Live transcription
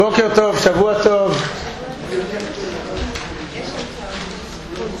בוקר טוב, שבוע טוב.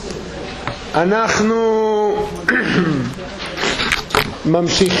 אנחנו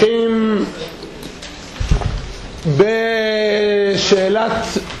ממשיכים בשאלת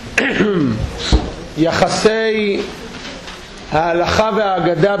יחסי ההלכה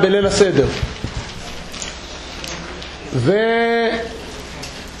והאגדה בליל הסדר.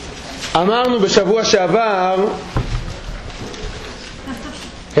 ואמרנו בשבוע שעבר,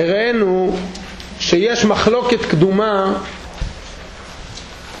 הראינו שיש מחלוקת קדומה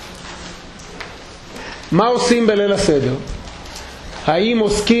מה עושים בליל הסדר. האם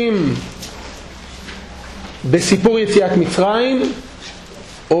עוסקים בסיפור יציאת מצרים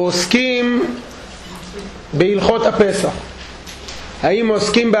או עוסקים בהלכות הפסח? האם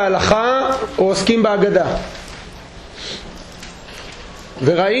עוסקים בהלכה או עוסקים בהגדה?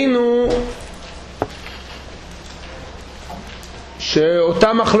 וראינו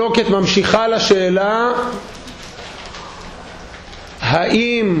שאותה מחלוקת ממשיכה לשאלה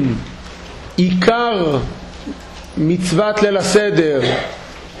האם עיקר מצוות ליל הסדר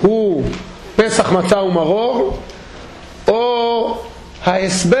הוא פסח מצה ומרור, או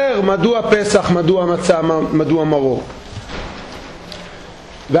ההסבר מדוע פסח, מדוע מצה, מדוע מרור.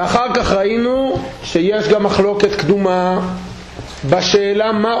 ואחר כך ראינו שיש גם מחלוקת קדומה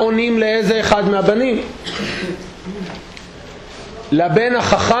בשאלה מה עונים לאיזה אחד מהבנים. לבן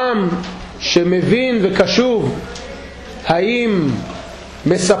החכם שמבין וקשוב, האם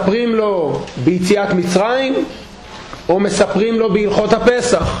מספרים לו ביציאת מצרים או מספרים לו בהלכות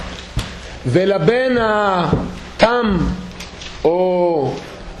הפסח? ולבן התם, או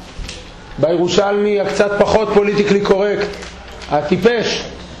בירושלמי הקצת פחות פוליטיקלי קורקט, הטיפש,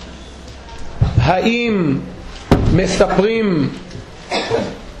 האם מספרים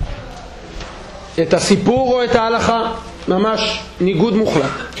את הסיפור או את ההלכה? ממש ניגוד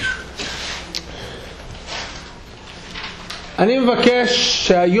מוחלט. אני מבקש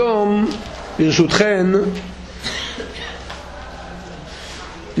שהיום ברשותכן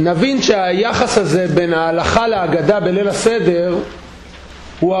נבין שהיחס הזה בין ההלכה להגדה בליל הסדר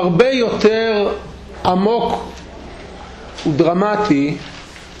הוא הרבה יותר עמוק ודרמטי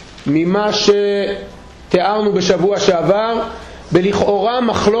ממה שתיארנו בשבוע שעבר, בלכאורה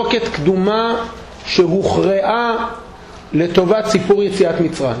מחלוקת קדומה שהוכרעה לטובת סיפור יציאת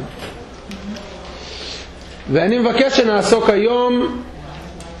מצרים. ואני מבקש שנעסוק היום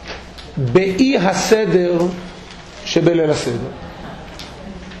באי הסדר שבליל הסדר.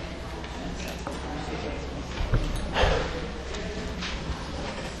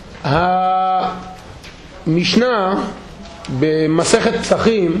 המשנה במסכת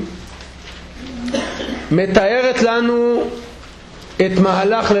פסחים מתארת לנו את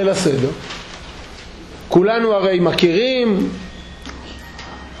מהלך ליל הסדר. כולנו הרי מכירים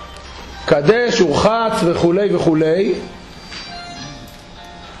קדש ורחץ וכולי וכולי,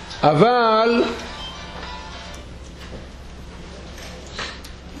 אבל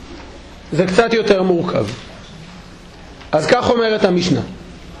זה קצת יותר מורכב. אז כך אומרת המשנה: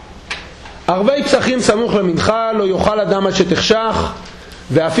 ערבי פסחים סמוך למנחה לא יאכל אדם עד שתחשך,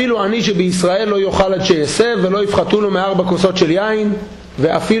 ואפילו עני שבישראל לא יאכל עד שיסב, ולא יפחתו לו 4 כוסות של יין,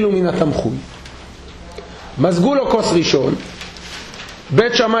 ואפילו מן התמחוי. מזגו לו כוס ראשון.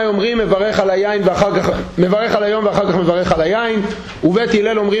 בית שמאי אומרים מברך על היין ואחר כך מברך על היום ואחר כך מברך על היין, ובית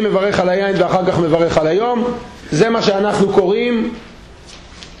הלל אומרים מברך על היין ואחר כך מברך על היום. זה מה שאנחנו קוראים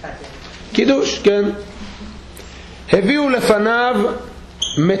קידוש, כן. הביאו לפניו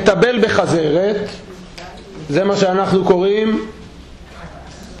מטבל בחזרת, זה מה שאנחנו קוראים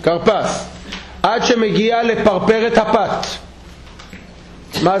קרפס, עד שמגיע לפרפרת הפת.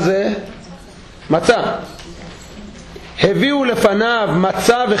 מה זה? מצה. הביאו לפניו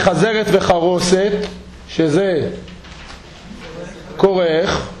מצה וחזרת וחרוסת, שזה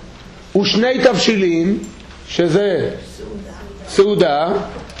כורך, ושני תבשילין, שזה סעודה,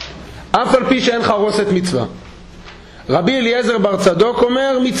 אף על פי שאין חרוסת מצווה. רבי אליעזר בר צדוק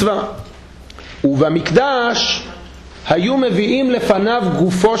אומר מצווה. ובמקדש היו מביאים לפניו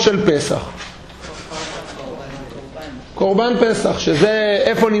גופו של פסח, קורבן פסח, שזה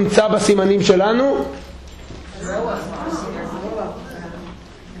איפה נמצא בסימנים שלנו?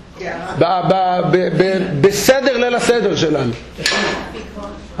 בסדר ליל הסדר שלנו,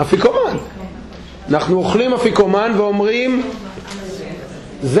 אפיקומן. אנחנו אוכלים אפיקומן ואומרים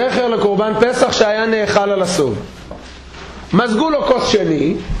זכר לקורבן פסח שהיה נאכל על הסוף. מזגו לו כוס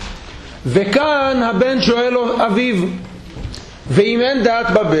שני, וכאן הבן שואל לו אביו, ואם אין דעת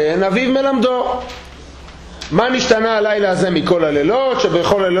בבן, אביו מלמדו. מה נשתנה הלילה הזה מכל הלילות,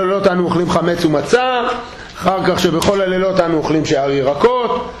 שבכל הלילות אנו אוכלים חמץ ומצה, אחר כך שבכל הלילות אנו אוכלים שאר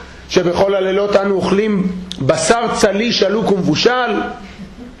ירקות, שבכל הלילות אנו אוכלים בשר צלי שלוק ומבושל,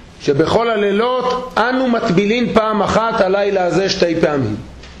 שבכל הלילות אנו מטבילין פעם אחת, הלילה הזה 2 פעמים.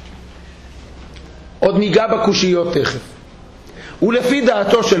 עוד ניגע בקושיות תכף. ולפי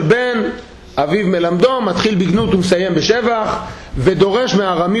דעתו של בן, אביו מלמדו, מתחיל בגנות ומסיים בשבח, ודורש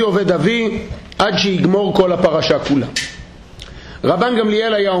מהארמי עובד אבי עד שיגמור כל הפרשה כולה. רבן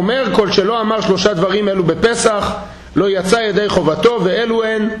גמליאל היה אומר, כל שלא אמר 3 דברים אלו בפסח, לא יצא ידי חובתו, ואלו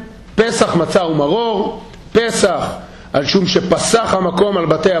הן פסח מצה ומרור, פסח על שום שפסח המקום על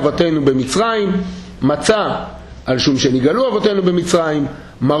בתי אבותינו במצרים, מצה על שום שנגאלו אבותינו במצרים,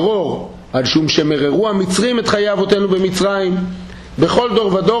 מרור על שום שמררו המצרים את חיי אבותינו במצרים. בכל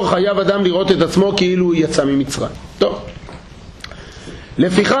דור ודור חייב אדם לראות את עצמו כאילו הוא יצא ממצרים. טוב,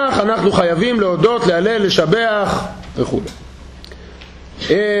 לפיכך אנחנו חייבים להודות, להלל, לשבח וכו'.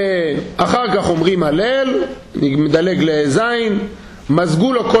 אחר כך אומרים הלל, מדלג לזין,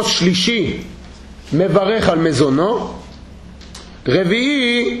 מזגו לו כוס שלישי, מברך על מזונו,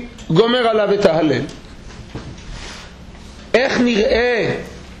 רביעי גומר עליו את ההלל. איך נראה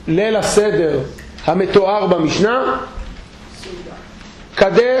ליל הסדר המתואר במשנה?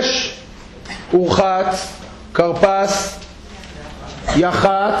 קדש, ורחץ, קרפס,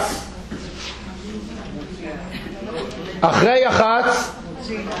 יחץ, אחרי יחץ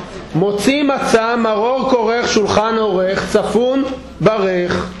מוציא מצה, מרור כורך, שולחן עורך, צפון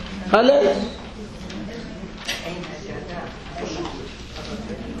ברך, הלל.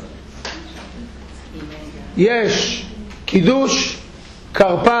 יש קידוש,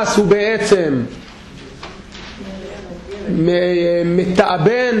 קרפס הוא בעצם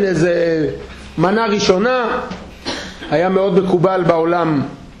מתאבן איזה מנה ראשונה, היה מאוד מקובל בעולם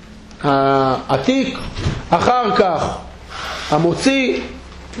העתיק. אחר כך המוציא,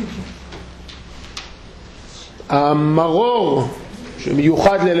 המרור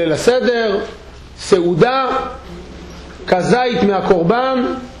שמיוחד לליל הסדר, סעודה, כזית מהקורבן,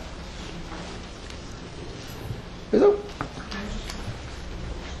 וזהו.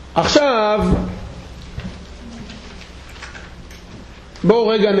 עכשיו בואו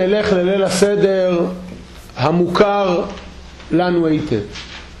רגע נלך לליל הסדר המוכר לנו היטב.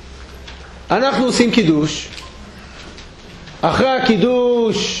 אנחנו עושים קידוש, אחרי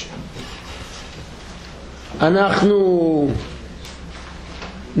הקידוש אנחנו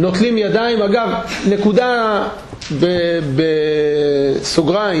נוטלים ידיים. אגב, נקודה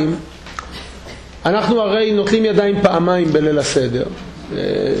בסוגריים, אנחנו הרי נוטלים ידיים פעמיים בליל הסדר.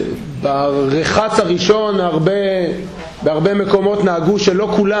 ברחץ הראשון בהרבה מקומות נהגו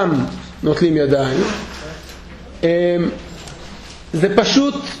שלא כולם נוטלים ידיים. זה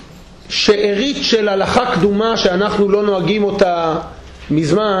פשוט שארית של הלכה קדומה שאנחנו לא נוהגים אותה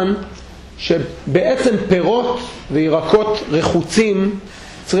מזמן, שבעצם פירות וירקות רחוצים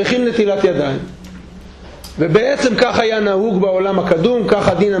צריכים נטילת ידיים, ובעצם כך היה נהוג בעולם הקדום, כך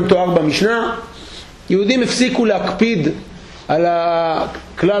הדין המתואר במשנה. יהודים הפסיקו להקפיד על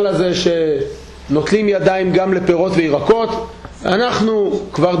הכלל הזה שנוטלים ידיים גם לפירות וירקות. אנחנו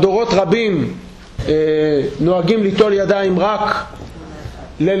כבר דורות רבים נוהגים ליטול ידיים רק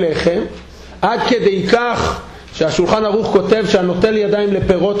ללחם, עד כדי כך שהשולחן ערוך כותב שהנוטל ידיים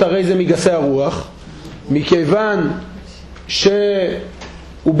לפירות הרי זה מגסי הרוח, מכיוון שהוא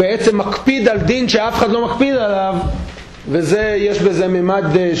בעצם מקפיד על דין שאף אחד לא מקפיד עליו, וזה יש בזה ממד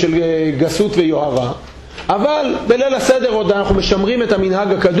של גסות ויוהרה. אבל בליל הסדר עוד אנחנו משמרים את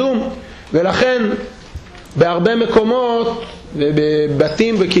המנהג הקדום, ולכן בהרבה מקומות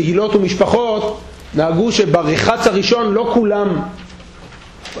ובבתים וקהילות ומשפחות נהגו שברחץ הראשון לא כולם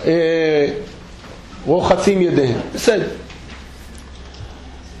רוחצים ידיהם. בסדר.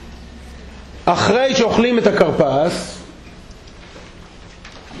 אחרי שאוכלים את הקרפס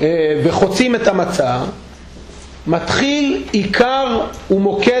וחוצים את המצה, מתחיל עיקר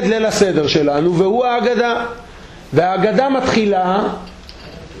ומוקד ליל הסדר שלנו, והוא ההגדה. וההגדה מתחילה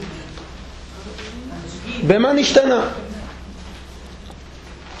במה נשתנה,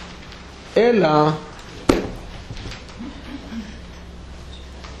 אלא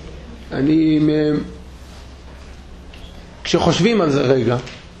כשחושבים על זה רגע,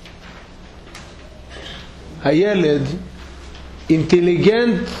 הילד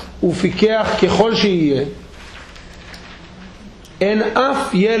אינטליגנט ופיקח ככל שיהיה, אין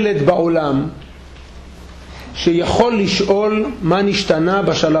אף ילד בעולם שיכול לשאול מה נשתנה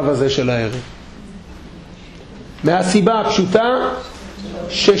בשלב הזה של הערב, מהסיבה הפשוטה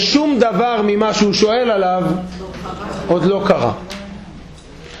ששום דבר ממה שהוא שואל עליו עוד לא קרה.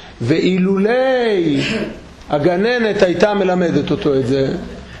 ואילולי הגננת הייתה מלמדת אותו את זה,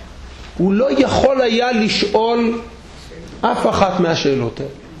 הוא לא יכול היה לשאול אף אחת מהשאלות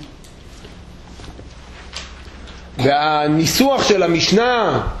האלה. והניסוח של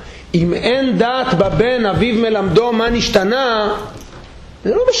המשנה, אם אין דעת בבן אביו מלמדו מה נשתנה,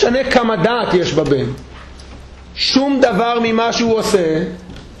 זה לא משנה כמה דעת יש בבן. שום דבר ממה שהוא עושה,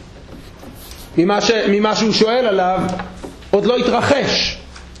 ממה שהוא שואל עליו, עוד לא התרחש.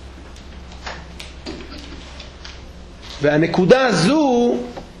 והנקודה הזו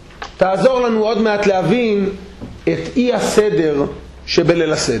תעזור לנו עוד מעט להבין את אי הסדר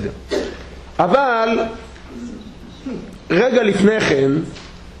שבליל הסדר. אבל רגע לפני כן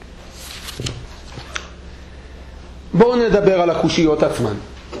בואו נדבר על הקושיות עצמן.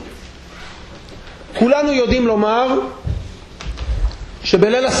 כולנו יודעים לומר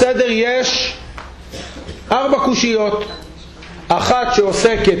שבליל הסדר יש 4 קושיות. אחת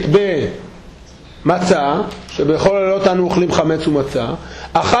שעוסקת במצה, שבכל הלילות אנו אוכלים חמץ ומצה.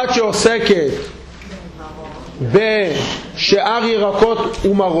 אחת שעוסקת בשאר ירקות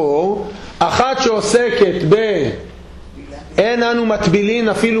ומרור. אחת שעוסקת אין אנו מטבילין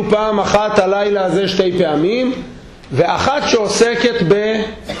אפילו פעם אחת הלילה הזה 2 פעמים. ואחת שעוסקת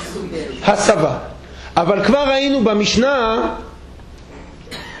בהסבה. אבל כבר ראינו במשנה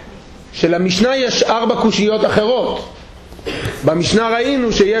שלמשנה יש 4 קושיות אחרות. במשנה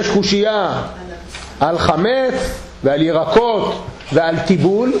ראינו שיש קושייה על חמץ ועל ירקות ועל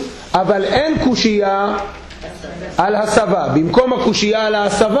טיבול, אבל אין קושייה על הסבה. במקום הקושייה על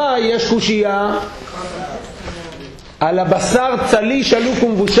ההסבה יש קושייה על הבשר צלי שלוק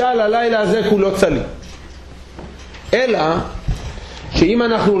ומבושל, הלילה הזה כולו צלי. אלא שאם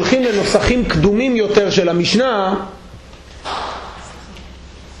אנחנו הולכים לנוסחים קדומים יותר של המשנה,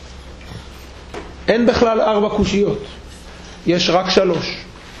 אין בכלל 4 קושיות, יש רק 3.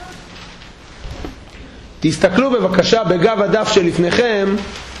 תסתכלו בבקשה בגב הדף שלפניכם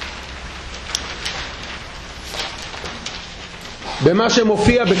במה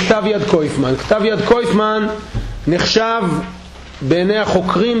שמופיע בכתב יד קויפמן. כתב יד קויפמן נחשב בעיני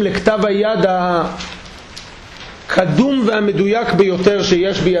החוקרים לכתב היד הקדום והמדויק ביותר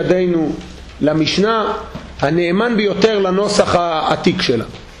שיש בידינו למשנה, הנאמן ביותר לנוסח העתיק שלה.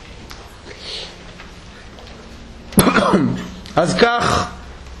 אז כך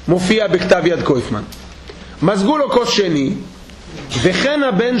מופיע בכתב יד קויפמן: מזגו לו כוס שני, וכן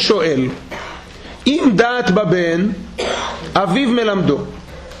הבן שואל, אם דעת בבן אביו מלמדו,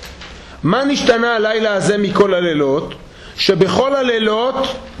 מה נשתנה הלילה הזה מכל הלילות, שבכל הלילות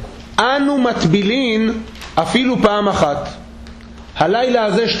אנו מטבילין אפילו פעם אחת, הלילה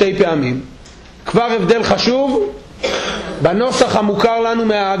הזה 2 פעמים. כבר הבדל חשוב, בנוסח המוכר לנו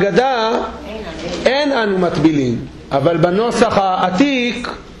מהאגדה אין אנו מטבילין, אבל בנוסח העתיק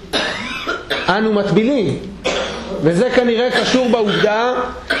אנו מטבילין. וזה כנראה קשור בעובדה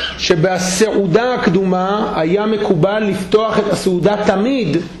שבסעודה הקדומה היה מקובל לפתוח את הסעודה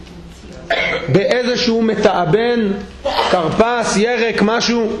תמיד באיזשהו מתאבן, קרפס, ירק,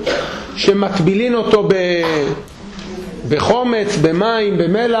 משהו שמטבילין אותו בחומץ, במים,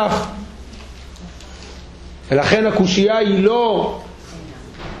 במלח. ולכן הקושייה היא לא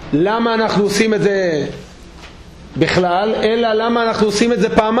למה אנחנו עושים את זה בכלל, אלא למה אנחנו עושים את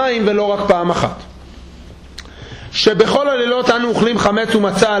זה פעמיים ולא רק פעם אחת. שבכל הלילות אנו אוכלים חמץ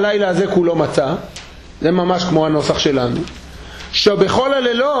ומצה, הלילה הזה כולו מצה, זה ממש כמו הנוסח שלנו. שבכל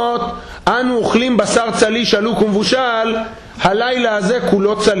הלילות אנו אוכלים בשר צלי שלוק ומבושל, הלילה הזה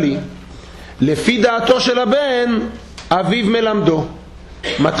כולו צלי. לפי דעתו של הבן אביו מלמדו,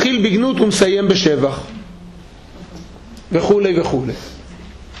 מתחיל בגנות ומסיים בשבח, וכו' וכו'.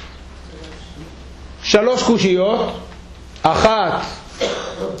 3 קושיות, אחת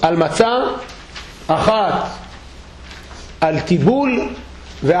על מצה, אחת על טיבול,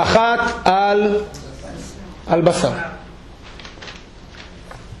 ואחת על בשר.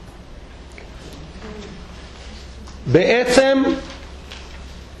 בעצם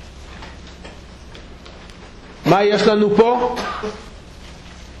מה יש לנו פה?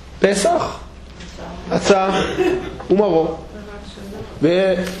 פסח, מצה ומרור.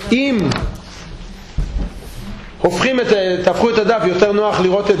 ואם תהפכו את הדף, יותר נוח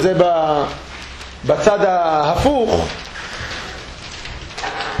לראות את זה בצד ההפוך.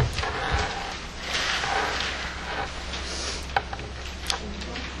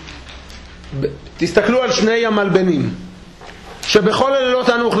 תסתכלו על 2 המלבנים. שבכל הלילות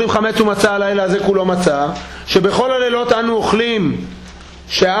אנו אוכלים חמץ ומצה, הלילה הזה כולו מצה. שבכל הלילות אנו אוכלים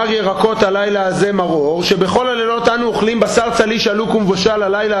שאר ירקות, הלילה הזה מרור. שבכל הלילות אנו אוכלים בשר צלי שלוק ומבושל,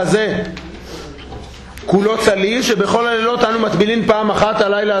 הלילה הזה כולו צלי. שבכל הלילות אנו מטבילין פעם אחת,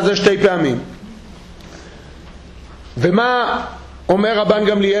 הלילה הזה 2 פעמים. ומה אומר רבן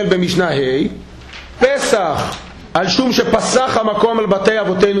גמליאל במשנה ה', פסח על שום שפסח המקום על בתי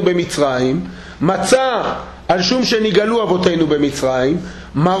אבותינו במצרים, מצה על שום שנגאלו אבותינו במצרים,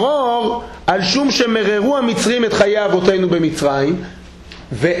 מרור על שום שמררו המצרים את חיי אבותינו במצרים.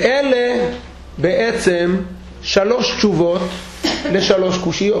 ואלה בעצם 3 תשובות ל3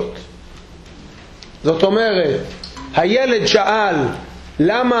 קושיות. זאת אומרת, הילד שאל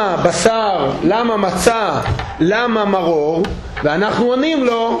למה בשר, למה מצה, למה מרור, ואנחנו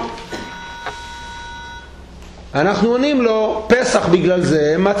עונים לו פסח בגלל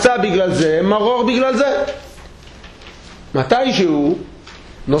זה, מצה בגלל זה, מרור בגלל זה. מתישהו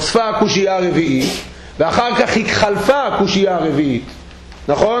נוספה הקושייה הרביעית, ואחר כך התחלפה הקושייה הרביעית,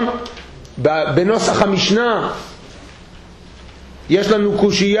 נכון? בנוסח המשנה יש לנו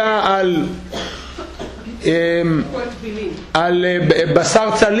קושייה על בשר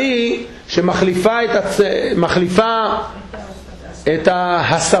צלי שמחליפה את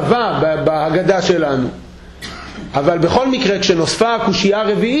ההסבה בהגדה שלנו. אבל בכל מקרה כשנוספה הקושייה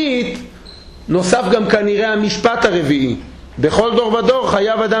הרביעית נוסף גם כנראה המשפט הרביעי, בכל דור ודור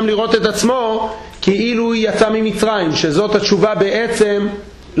חייב אדם לראות את עצמו כאילו הוא יצא ממצרים, שזאת התשובה בעצם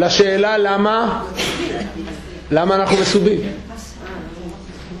לשאלה למה אנחנו מסובים.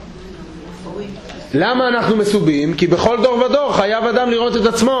 למה אנחנו מסובים? כי בכל דור ודור חייב אדם לראות את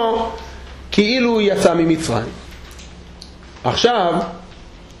עצמו כאילו הוא יצא ממצרים. עכשיו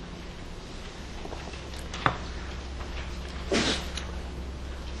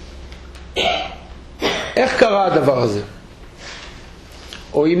איך קרה הדבר הזה?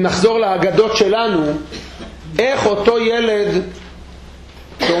 או אם נחזור להגדות שלנו, איך אותו ילד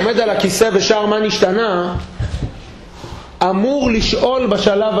שעומד על הכיסא ושר מה נשתנה אמור לשאול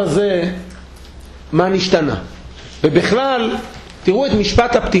בשלב הזה מה נשתנה? ובכלל תראו את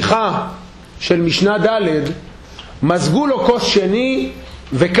משפט הפתיחה של משנה ד', מזגו לו כוס שני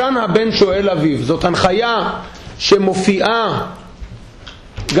וכאן הבן שואל אביו. זאת הנחיה שמופיעה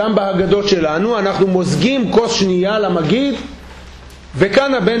גם בהגדות שלנו, אנחנו מוזגים כוס שנייה למגיד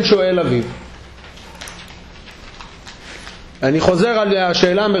וכאן הבן שואל אביו. אני חוזר על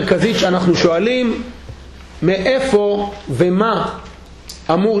השאלה המרכזית שאנחנו שואלים, מאיפה ומה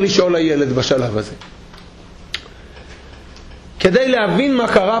אמור לשאול הילד בשלב הזה? כדי להבין מה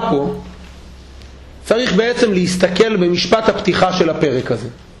קרה פה צריך בעצם להסתכל במשפט הפתיחה של הפרק הזה.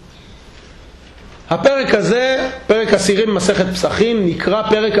 הפרק הזה, פרק 10 במסכת פסחים, נקרא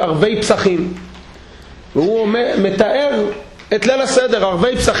פרק ערבי פסחים, והוא מתאר את ליל הסדר.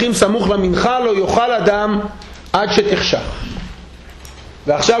 ערבי פסחים סמוך למנחה לא יאכל אדם עד שתחשך.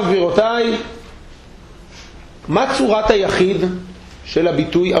 ועכשיו גבירותיי, מה צורת היחיד של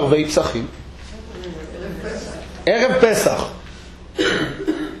הביטוי ערבי פסחים? ערב פסח.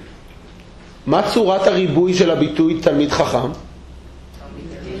 מה צורת הריבוי של הביטוי תלמיד חכם?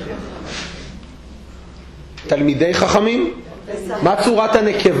 תלמידי חכמים. מה צורת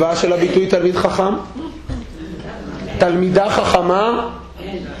הנקבה של הביטוי תלמיד חכם? תלמידה חכמה,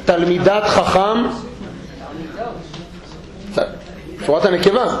 תלמידת חכם. צורת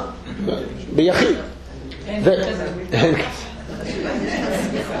הנקבה ביחיד.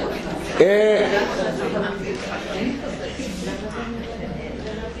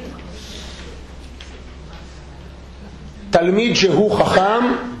 תלמיד שהוא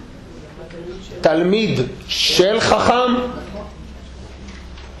חכם, תלמיד של חכם.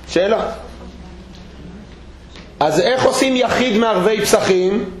 שאלה. אז איך עושים יחיד מערבי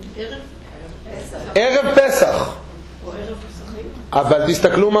פסחים? ערב פסח. אבל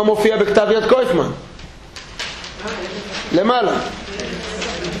תסתכלו מה מופיע בכתב יד קויפמן. למעלה.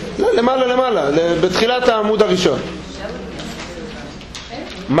 למעלה, בתחילת העמוד הראשון.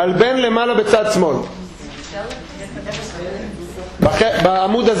 מלבן למעלה בצד שמאל.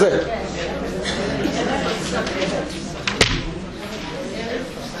 בעמוד הזה.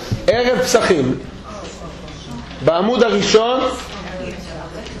 ערב פסחים. בעמוד הראשון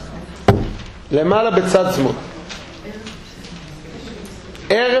למעלה בצד שמאל.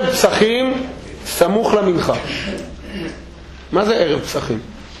 ערב פסחים סמוך למנחה. מה זה ערב פסחים?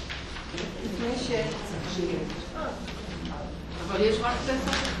 אבל יש רק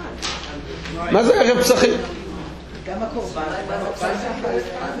פסח אחד. מה זה ערב פסחים? גם הקורבן.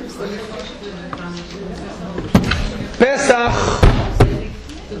 פסח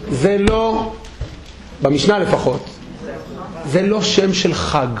זה לא, במשנה לפחות, זה לא שם של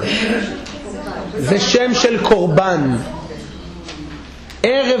חג, זה שם של קורבן.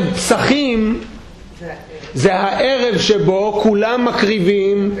 ערב פסחים זה הערב שבו כולם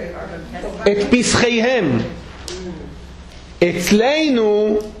מקריבים את פסחיהם.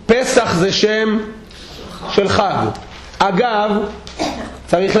 אצלנו פסח זה שם של חג. אגב,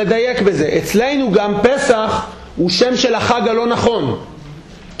 צריך לדייק בזה, אצלנו גם פסח הוא שם של החג הלא נכון,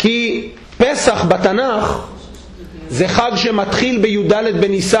 כי פסח בתנ"ך זה חג שמתחיל בי"ד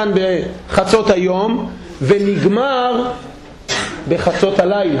בניסן בחצות היום ונגמר בחצות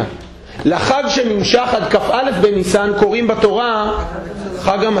הלילה. לחג שנמשך עד כ"א בניסן קוראים בתורה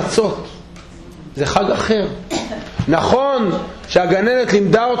חג המצות. זה חג אחר. נכון שהגננת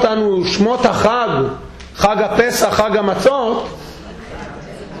לימדה אותנו שמות החג, חג הפסח, חג המצות,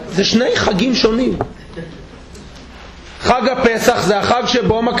 זה שני חגים שונים. חג הפסח זה החג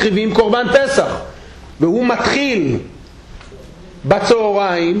שבו מקריבים קורבן פסח, והוא מתחיל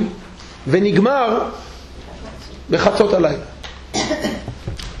בצהריים ונגמר בחצות הלילה.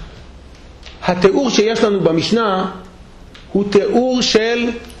 התיאור שיש לנו במשנה הוא תיאור של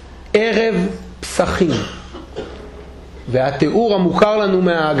ערב פסחים, והתיאור המוכר לנו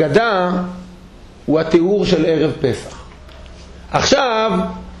מהאגדה הוא התיאור של ערב פסח. עכשיו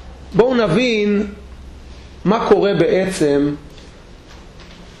בואו נבין מה קורה בעצם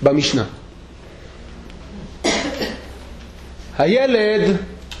במשנה. הילד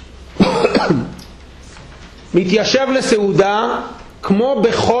מתיישב לסעודה כמו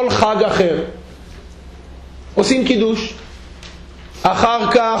בכל חג אחר. עושים קידוש,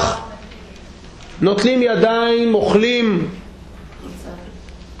 אחר כך נוטלים ידיים, אוכלים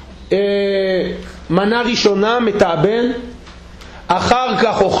מנה ראשונה, מתאבן, אחר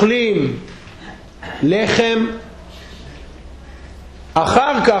כך אוכלים לחם,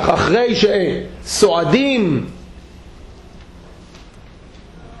 אחר כך, אחרי שסועדים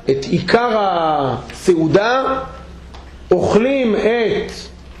את עיקר הסעודה, אוכלים את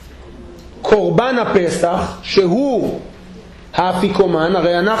קורבן הפסח שהוא האפיקומן.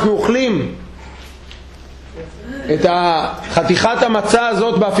 הרי אנחנו אוכלים את חתיכת המצה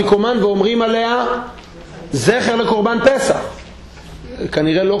הזאת באפיקומן ואומרים עליה זכר לקורבן פסח.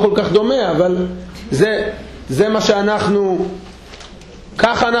 כנראה לא כל כך דומה, אבל זה מה שאנחנו,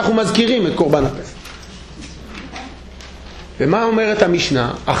 ככה אנחנו מזכירים את קורבן הפסח. ומה אומרת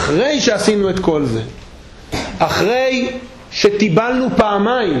המשנה? אחרי שעשינו את כל זה, אחרי שטיבלנו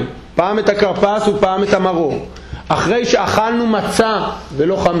פעמיים, פעם את הכרפס ופעם את המרור, אחרי שאכלנו מצה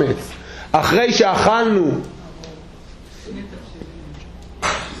ולא חמץ, אחרי שאכלנו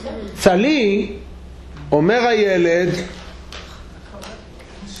צלי, אומר הילד,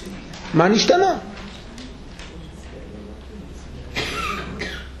 מה נשתנה?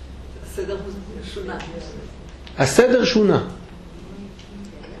 הסדר שונה.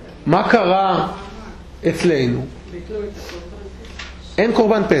 מה קרה אצלנו? אין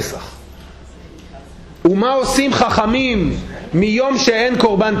קורבן פסח. ומה עושים חכמים מיום שאין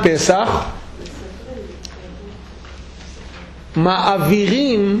קורבן פסח?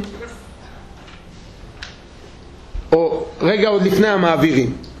 מעבירים, או רגע עוד לפני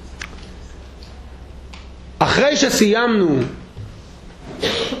המעבירים, אחרי שסיימנו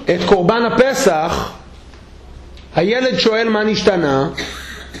את קורבן הפסח, הילד שואל מה נשתנה,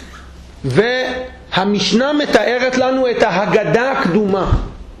 והמשנה מתארת לנו את ההגדה הקדומה.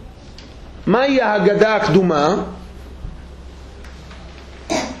 מהי ההגדה הקדומה?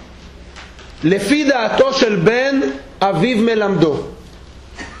 לפי דעתו של בן אביו מלמדו,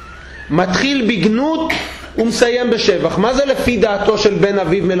 מתחיל בגנות ומסיים בשבח. מה זה לפי דעתו של בן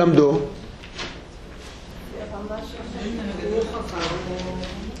אביו מלמדו?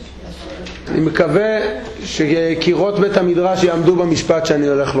 אני מקווה שקירות בית המדרש יעמדו במשפט שאני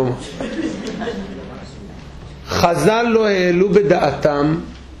הולך לומר. חז"ל לא העלו בדעתם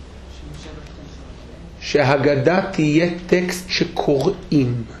שההגדה תהיה טקסט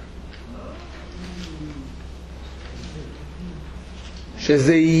שקוראים,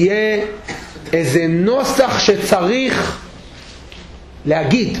 שזה יהיה איזה נוסח שצריך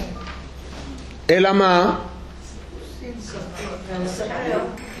להגיד. אלא מה?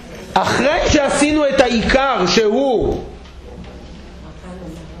 אחרי שעשינו את העיקר שהוא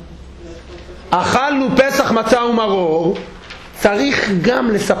אכלנו פסח מצה ומרור, צריך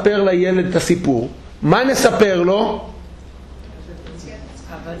גם לספר לילד את הסיפור. מה נספר לו?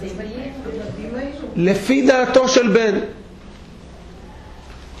 לפי דעתו של בן.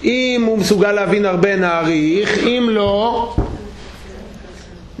 אם הוא מסוגל להבין הרבה נאריך, אם לא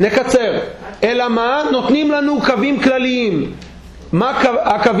נקצר. אלא מה? נותנים לנו קווים כלליים. מה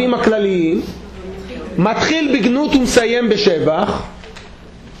הקווים הכלליים? מתחיל בגנות ומסיים בשבח,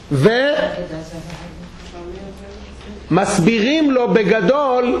 ומסבירים לו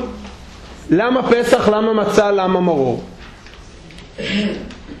בגדול למה פסח, למה מצה, למה מרור.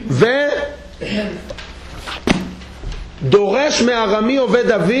 ודורש מארמי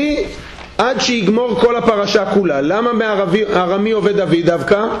עובד אבי עד שיגמור כל הפרשה כולה. למה בארמי עובד אבי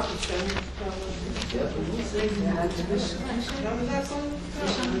דווקא?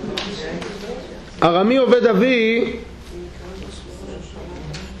 ארמי עובד אבי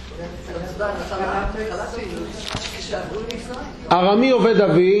ארמי עובד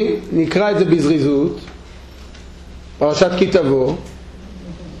אבי, נקרא את זה בזריזות, פרשת כי תבוא.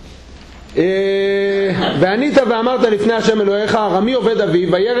 וענית ואמרת לפני השם אלוהיך, ארמי עובד אבי,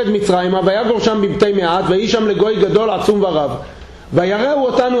 וירד מצרימה, ויגור שם בבתי מעט, ויהי שם לגוי גדול עצום ורב. ויראו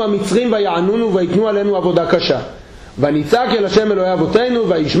אותנו המצרים ויענונו, ויתנו עלינו עבודה קשה. ונצעק אל השם אלוהי אבותינו,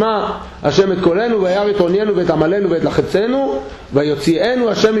 וישמע השם את קולנו, וירא את עוניינו ואת עמלנו ואת לחצנו, ויוציאנו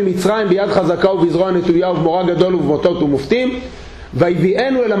השם ממצרים ביד חזקה ובזרוע נטויה ובמורא גדול ובמוטות ומופתים,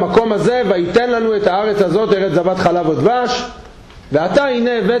 ויביאנו אל המקום הזה, וייתן לנו את הארץ הזאת, ארץ זבת חלב ודבש. ועתה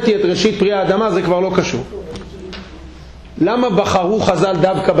הנה הבאתי את ראשית פרי האדמה. זה כבר לא קשור. למה בחרו חז"ל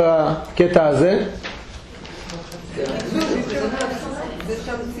דווקא בקטע הזה?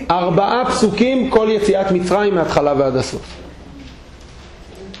 4 פסוקים כל יציאת מצרים מההתחלה ועד הסוף.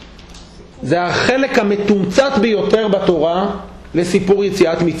 זה החלק המתומצת ביותר בתורה לסיפור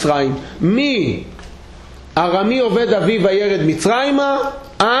יציאת מצרים. ארמי עובד אבי וירד מצרימה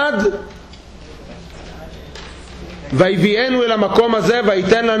עד ויביאנו אל המקום הזה,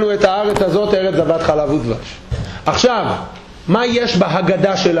 וייתן לנו את הארץ הזאת, ארץ זבת חלב ודבש. עכשיו, מה יש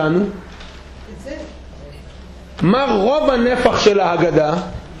בהגדה שלנו? מה רוב הנפח של ההגדה?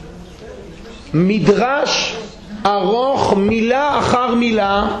 מדרש ארוך מילה אחר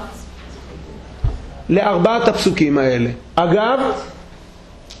מילה ל4 הפסוקים האלה. אגב,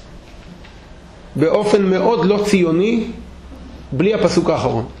 באופן מאוד לא ציוני, בלי הפסוק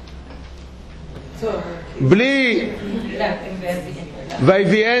האחרון. בלי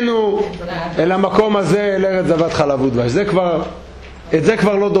ויביאנו אל המקום הזה, אל ארץ זבת חלב ודבש. את זה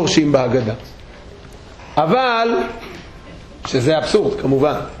כבר לא דורשים בהגדה. אבל, שזה אבסורד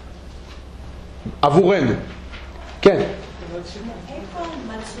כמובן, עבורנו. כן. איפה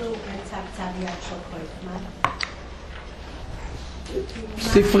מצאו כתב יד של קרויפמן?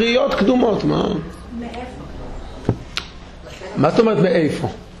 ספריות קדומות, מה? מאיפה? מה זאת אומרת מאיפה?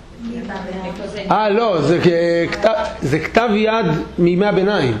 לא, זה כתב יד מימי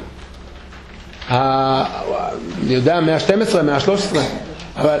הביניים. אני יודע, 112, 113.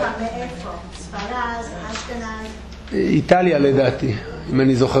 אבל מאיפה? ספרד, אשכנז? איטליה לדעתי, אם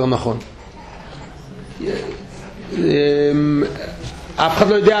אני זוכר נכון. אף אחד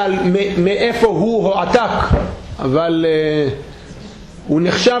לא יודע מאיפה הוא הועתק, אבל הוא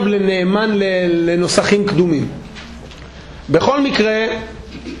נחשב לנאמן לנוסחים קדומים. בכל מקרה,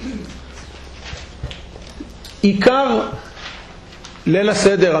 עיקר ליל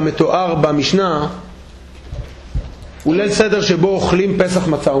הסדר המתואר במשנה הוא ליל סדר שבו אוכלים פסח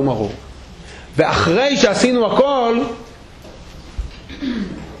מצה ומרור. ואחרי שעשינו הכל,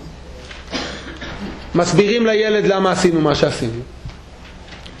 מסבירים לילד למה עשינו מה שעשינו.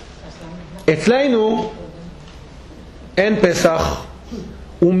 אצלנו אין פסח,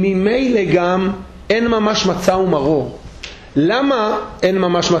 וממילא גם אין ממש מצה ומרור. למה אין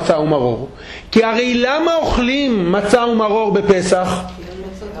ממש מצה ומרור? כי הרי למה אוכלים מצה ומרור בפסח?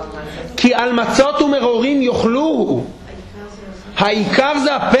 כי על מצות ומרורים יאכלו. העיקר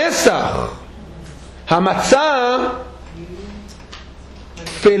זה הפסח. המצה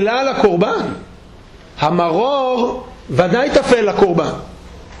תפלה לקורבן, המרור ודאי תפל לקורבן,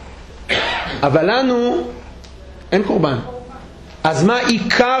 אבל לנו אין קורבן. אז מה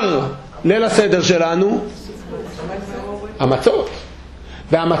עיקר ליל הסדר שלנו? המצות.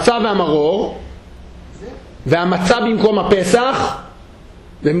 והמצה והמרור, והמצה במקום הפסח,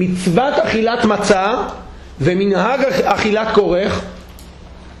 ומצוות אכילת מצה, ומנהג אכילת כורך.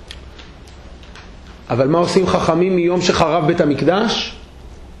 אבל מה עושים חכמים מיום שחרב בית המקדש?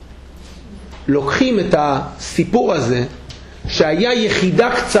 לוקחים את הסיפור הזה, שהיה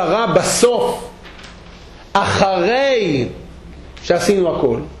יחידה קצרה בסוף, אחרי שעשינו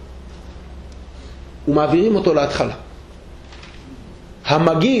הכל, ומעבירים אותו להתחלה.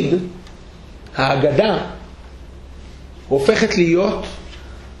 המגיד, ההגדה, הופכת להיות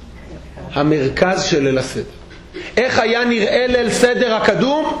המרכז של ליל הסדר. איך היה נראה ליל סדר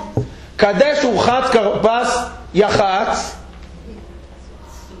הקדום? קדש ורחץ כרפס יחץ,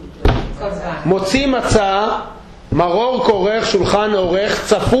 מוציא מצה, מרור כורך, שולחן עורך,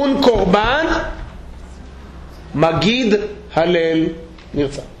 צפון קורבן, מגיד הלל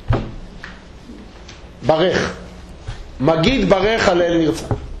נרצה. ברך. מגיד ברך הלל נרצה.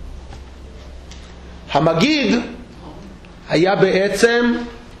 המגיד היה בעצם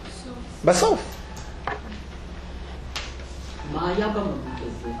בסוף. מה היה במגיד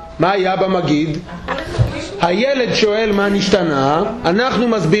הזה? מה היה במגיד? הילד שואל מה נשתנה, אנחנו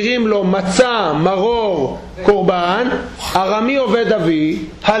מסבירים לו מצה, מרור, קורבן, ארמי עובד אבי,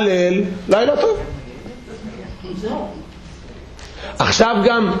 הלל, לילה טוב. עכשיו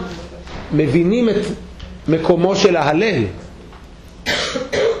גם מבינים את מקומו של ההלל.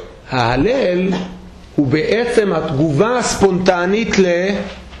 ההלל הוא בעצם התגובה הספונטנית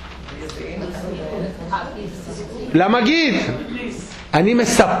למגיד. אני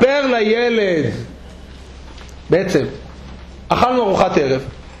מספר לילד, בעצם אכלנו ארוחת ערב,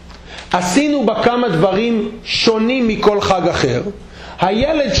 עשינו בה כמה דברים שונים מכל חג אחר,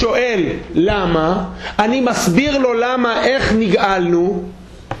 הילד שואל למה, אני מסביר לו למה, איך נגאלנו,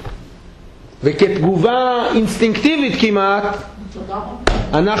 וכתגובה אינסטינקטיבית כמעט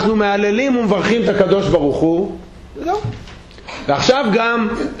אנחנו מהללים ומברכים את הקדוש ברוך הוא. ועכשיו גם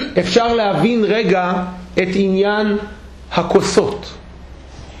אפשר להבין רגע את עניין הכוסות.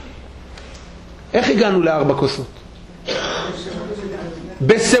 איך הגענו ל4 כוסות?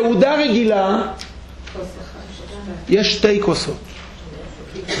 בסעודה רגילה יש 2 כוסות.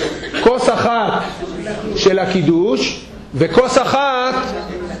 כוס אחת של הקידוש וכוס אחת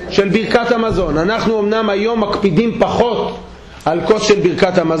של ברכת המזון. אנחנו אמנם היום מקפידים פחות על כוס של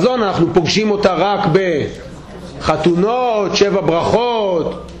ברכת המזון, אנחנו פוגשים אותה רק בחתונות, 7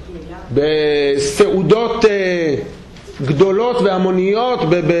 ברכות, בסעודות גדולות והמוניות,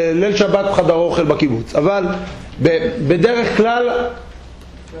 בליל שבת בחדר אוכל בקיבוץ. אבל בדרך כלל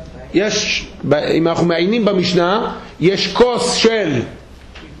יש, אם אנחנו מעיינים במשנה, יש כוס של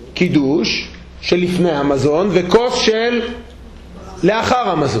קידוש שלפני המזון וכוס של לאחר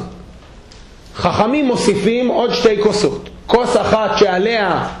המזון. חכמים מוסיפים עוד 2 כוסות, כוס אחת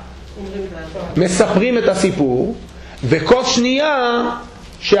שעליה מספרים את הסיפור וכוס שנייה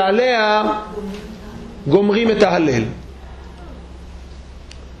שעליה גומרים את ההלל.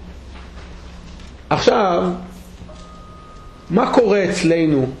 עכשיו, מה קורה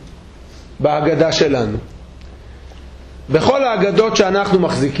אצלנו בהגדה שלנו? בכל ההגדות שאנחנו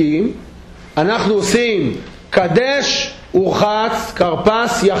מחזיקים, אנחנו עושים קדש, ורחץ,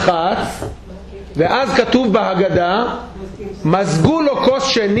 קרפס, יחץ, ואז כתוב בהגדה, מזגו לו כוס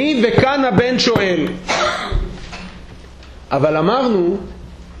שני וכאן הבן שואל. אבל אמרנו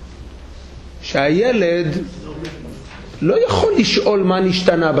שהילד לא יכול לשאול מה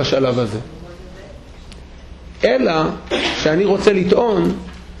נשתנה בשלב הזה, אלא שאני רוצה לטעון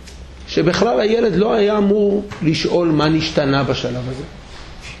שבכלל הילד לא היה אמור לשאול מה נשתנה בשלב הזה.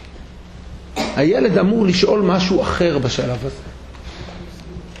 הילד אמור לשאול משהו אחר בשלב הזה.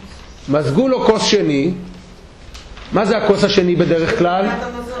 מזגו לו כוס שני. מה זה הכוס השני בדרך כלל?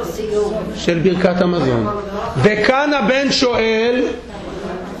 של ברכת המזון. וכאן הבן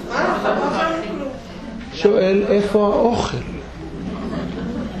שואל איפה האוכל?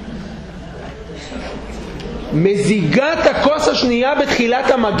 מזיגת הכוס השנייה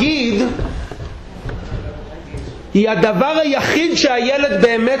בתחילת המגיד היא הדבר היחיד שהילד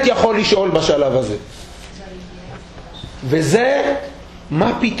באמת יכול לשאול בשלב הזה. וזה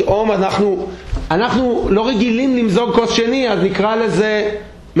מה פתאום אנחנו לא רגילים למזוג כוס שני, אז נקרא לזה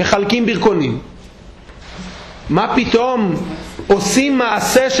מחלקים ברכונים. מה פתאום עושים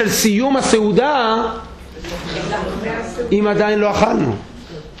מעשה של סיום הסעודה אם עדיין לא אכלנו?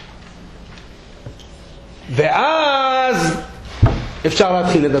 ואז אפשר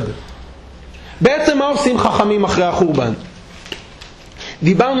להתחיל לדבר. בעצם מה עושים חכמים אחרי החורבן?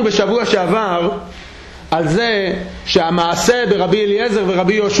 דיברנו בשבוע שעבר על זה שהמעשה ברבי אליעזר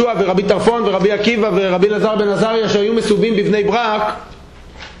ורבי יהושע ורבי טרפון ורבי עקיבא ורבי אלעזר בן עזריה שהיו מסובים בבני ברק,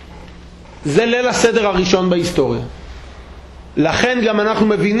 זה ליל הסדר הראשון בהיסטוריה. לכן גם אנחנו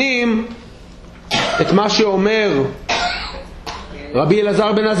מבינים את מה שאומר רבי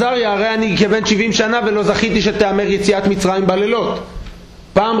אלעזר בן עזריה, הרי אני כבן 70 שנה ולא זכיתי שתאמר יציאת מצרים בלילות.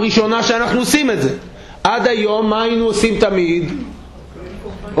 פעם ראשונה שאנחנו עושים את זה. עד היום מה היינו עושים תמיד?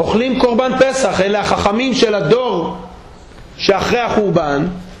 אוכלים קורבן פסח. אלה החכמים של הדור שאחרי החורבן,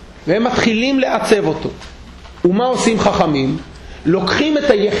 והם מתחילים לעצב אותו. ומה עושים חכמים? לוקחים את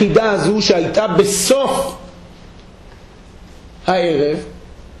היחידה הזו שהייתה בסוף הערב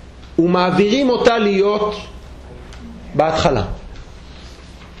ומעבירים אותה להיות בהתחלה.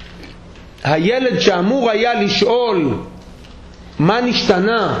 הילד שאמור היה לשאול מה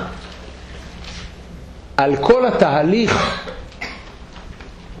נשתנה על כל התהליך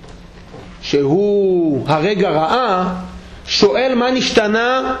שהוא הרגע ראה, שואל מה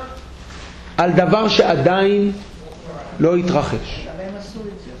נשתנה על דבר שעדיין לא התרחש.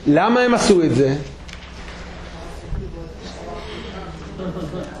 למה הם עשו את זה?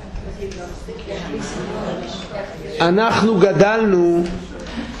 אנחנו גדלנו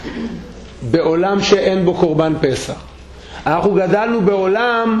בעולם שאין בו קורבן פסח. אנחנו גדלנו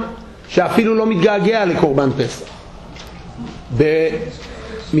בעולם שאפילו לא מתגעגע לקורבן פסח.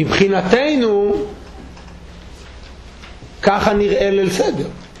 מבחינתנו ככה נראה ליל סדר.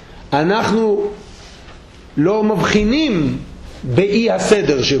 אנחנו לא מבחינים באי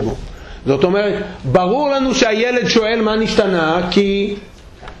הסדר שבו. זאת אומרת, ברור לנו שהילד שואל מה נשתנה, כי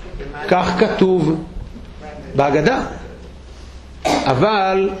כך כתוב בהגדה.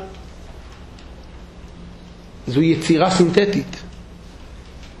 אבל זו יצירה סינתטית,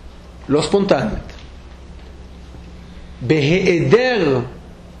 לא ספונטנית. בהיעדר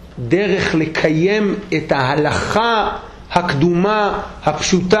דרך לקיים את ההלכה הקדומה,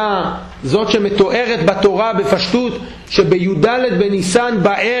 הפשוטה, זאת שמתוארת בתורה בפשטות, שבי"ד בניסן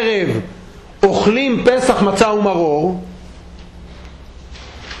בערב אוכלים פסח מצה ומרור,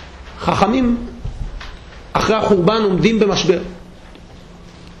 חכמים אחרי החורבן עומדים במשבר.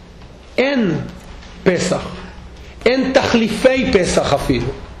 אין פסח, אין תחליפי פסח אפילו.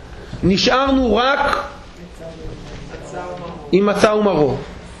 נשארנו רק עם מצה ומרור.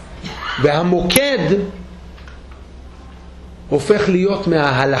 והמוקד הופך להיות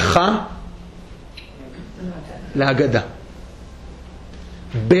מההלכה להגדה.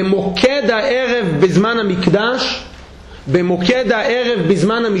 במוקד הערב בזמן המקדש, במוקד הערב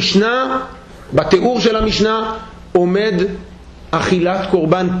בזמן המשנה, בתיאור של המשנה, עומד אכילת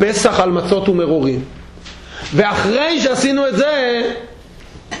קורבן פסח על מצות ומרורים. ואחרי שעשינו את זה,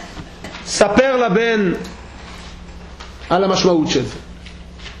 ספר לבן על המשמעות של זה.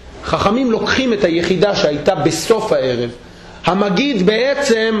 חכמים לוקחים את היחידה שהייתה בסוף הערב. המגיד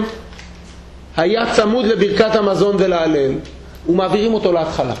בעצם היה צמוד לברכת המזון ולהלל, ומעבירים אותו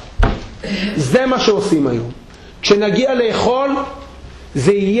להתחלה. זה מה שעושים היום. כשנגיע לאכול,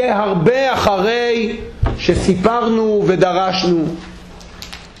 זה יהיה הרבה אחרי שסיפרנו ודרשנו.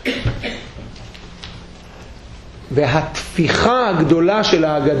 והתפיחה הגדולה של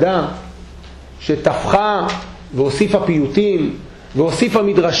ההגדה, שתפחה והוסיפה פיוטים והוסיפה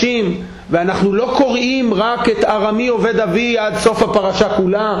מדרשים, ואנחנו לא קוראים רק את ארמי עובד אבי עד סוף הפרשה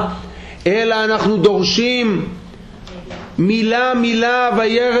כולה, אלא אנחנו דורשים מילה מילה,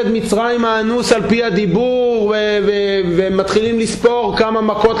 וירד מצרים האנוס על פי הדיבור, ומתחילים לספור כמה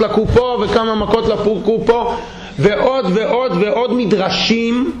מכות לקו פה וכמה מכות לקו פה, ועוד ועוד ועוד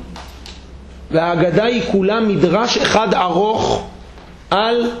מדרשים. וההגדה היא כולה מדרש אחד ארוך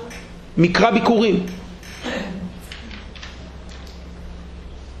על מקרא ביקורים.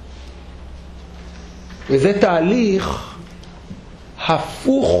 וזה תהליך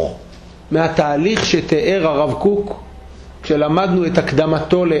הפוך מהתהליך שתיאר הרב קוק כשלמדנו את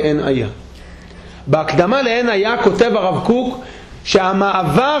הקדמתו לעין היה. בהקדמה לעין היה כותב הרב קוק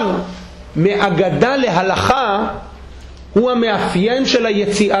שהמעבר מאגדה להלכה הוא המאפיין של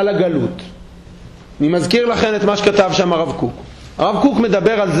היציאה לגלות. אני מזכיר לכם את מה שכתב שם הרב קוק. הרב קוק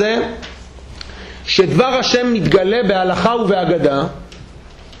מדבר על זה שדבר השם מתגלה בהלכה ובאגדה,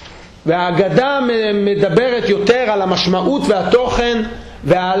 והאגדה מדברת יותר על המשמעות והתוכן,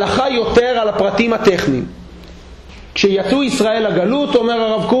 וההלכה יותר על הפרטים הטכניים. כשיצאו ישראל לגלות, אומר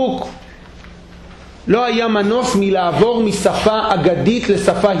הרב קוק, לא היה מנוס מלעבור משפה אגדית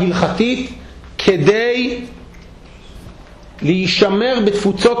לשפה הלכתית כדי להישמר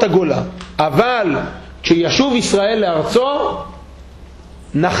בתפוצות הגולה. אבל כשישוב ישראל לארצו,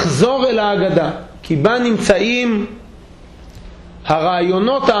 נחזור אל האגדה, כי בה נמצאים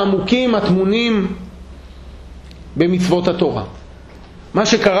הרעיונות העמוקים הטמונים במצוות התורה. מה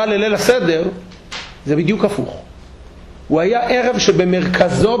שקרה לליל הסדר זה בדיוק הפוך. הוא היה ערב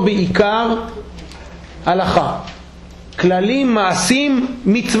שבמרכזו בעיקר הלכה, כללים, מעשים,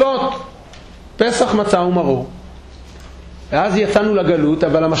 מצוות, פסח, מצה ומרור. ואז יצאנו לגלות,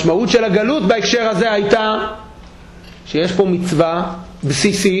 אבל המשמעות של הגלות בהקשר הזה הייתה שיש פה מצווה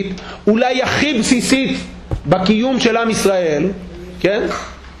בסיסית, אולי הכי בסיסית בקיום של עם ישראל, כן?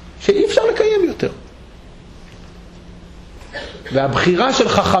 שאי אפשר לקיים יותר. והבחירה של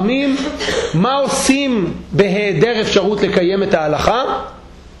חכמים, מה עושים בהיעדר אפשרות לקיים את ההלכה?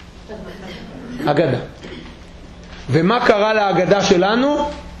 אגדה. ומה קרה להגדה שלנו?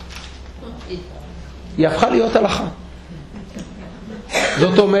 היא הפכה להיות הלכה.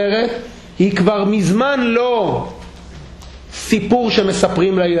 זאת אומרת, היא כבר מזמן לא סיפור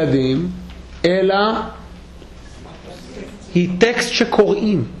שמספרים לילדים, אלא היא טקסט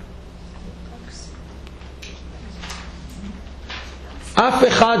שקוראים. אף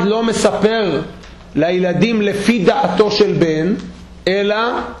אחד לא מספר לילדים לפי דעתו של בן, אלא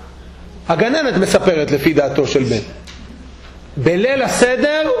הגננת מספרת לפי דעתו של בן. בליל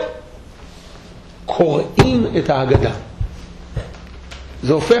הסדר קוראים את ההגדה.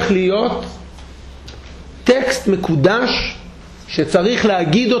 זה הופך להיות טקסט מקודש שצריך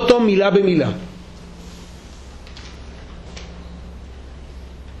להגיד אותו מילה במילה.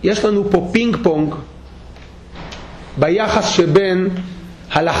 יש לנו פה פינג פונג ביחס שבין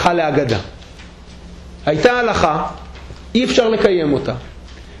הלכה להגדה. הייתה הלכה, אי אפשר לקיים אותה.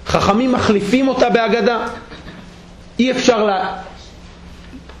 חכמים מחליפים אותה בהגדה. אי אפשר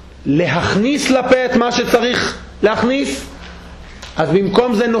להכניס לפה את מה שצריך להכניס, אז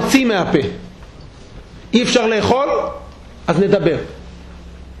במקום זה נוציא מהפה. אי אפשר לאכול, אז נדבר.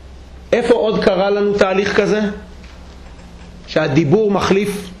 איפה עוד קרה לנו תהליך כזה? שהדיבור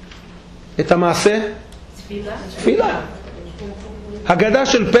מחליף את המעשה? תפילה. הגדה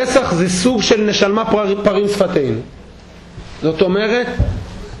של פסח זה סוג של נשלמה פרים שפתינו. זאת אומרת,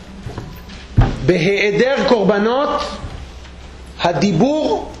 בהיעדר קורבנות,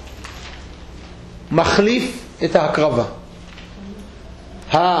 הדיבור מחליף את ההקרבה.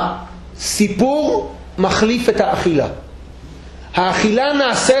 הסיפור מחליף את האכילה. האכילה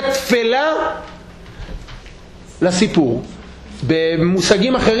נעשית תפלה לסיפור.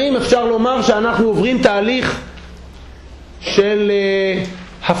 במושגים אחרים אפשר לומר שאנחנו עוברים תהליך של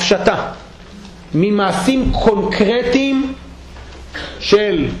הפשטה ממעשים קונקרטיים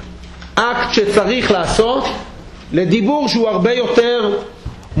של אקט שצריך לעשות לדיבור שהוא הרבה יותר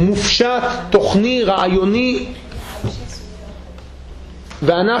מופשט, תוכני, רעיוני,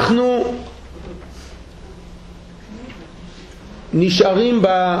 ואנחנו נשארים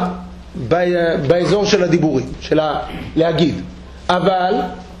באזור של הדיבורים, של להגיד. אבל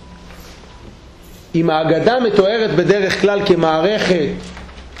אם ההגדה מתוארת בדרך כלל כמערכת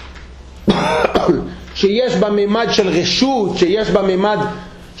שיש בה ממד של רשות, שיש בה ממד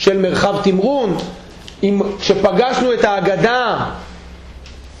של מרחב תמרון, כשפגשנו את ההגדה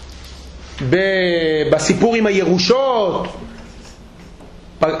בסיפור עם הירושות,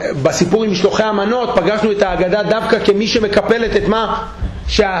 בסיפור עם משלוחי המנות, פגשנו את ההגדה דווקא כמי שמקפלת את מה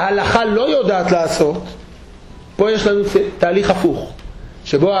שההלכה לא יודעת לעשות. פה יש לנו תהליך הפוך,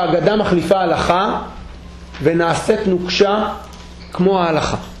 שבו ההגדה מחליפה הלכה ונעשית נוקשה כמו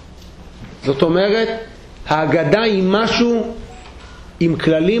ההלכה. זאת אומרת, ההגדה היא משהו עם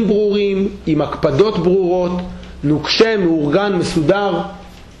כללים ברורים, עם הקפדות ברורות, נוקשה, מאורגן, מסודר,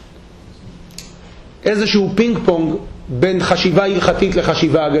 איזשהו פינג פונג בין חשיבה הלכתית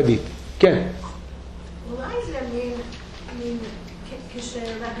לחשיבה אגדית. כן. אולי זה מין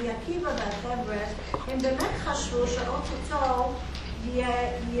כשרבי עקיבא והחבר'ה, הם באמת חשבו שאו-טו-טו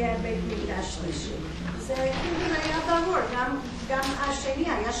יהיה בית מקדש שלישי. זה כאילו היה ברור, גם השני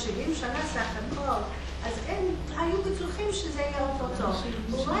היה 70 שנה סך הכל, אז הם היו בטוחים שזה יהיה אוטוטו.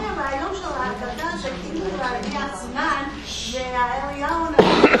 אולי הרעיון של ההגדה זה כאילו להגיע זמן, והאליהו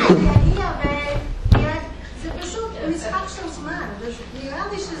יגיע זה פשוט משחק של זמן. נראה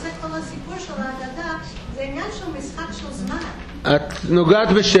לי שזה כל הסיפור של ההגדה, זה עניין של משחק של זמן. את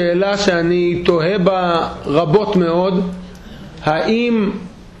נוגעת בשאלה שאני תוהה בה רבות מאוד, האם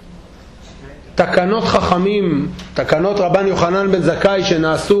תקנות חכמים, תקנות רבן יוחנן בן זכאי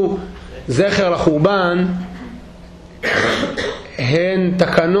שנעשו זכר לחורבן, הן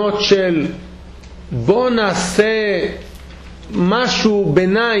תקנות של בוא נעשה משהו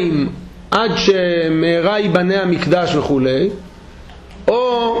ביניים עד שמהרה ייבנה המקדש וכולי,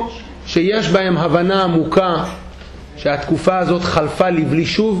 או שיש בהם הבנה עמוקה שהתקופה הזאת חלפה לבלי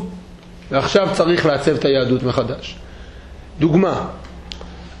שוב ועכשיו צריך לעצב את היהדות מחדש. דוגמה,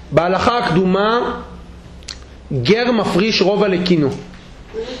 בהלכה הקדומה גר מפריש רובע לקינו.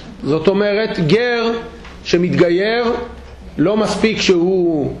 זאת אומרת, גר שמתגייר לא מספיק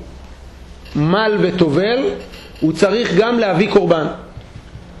שהוא מל וטובל, הוא צריך גם להביא קורבן.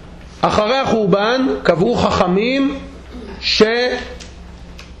 אחרי החורבן קבעו חכמים שגר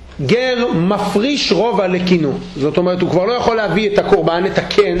מפריש רובע לקינו. זאת אומרת, הוא כבר לא יכול להביא את הקורבן, את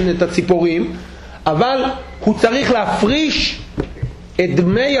הקן, את הציפורים, אבל הוא צריך להפריש את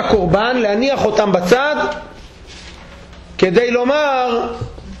דמי הקורבן, להניח אותם בצד, כדי לומר,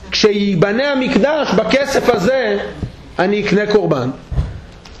 כשיבנה המקדש, בכסף הזה אני אקנה קורבן.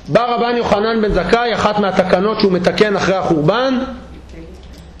 בא רבן יוחנן בן זכאי, אחת מהתקנות שהוא מתקן אחרי החורבן,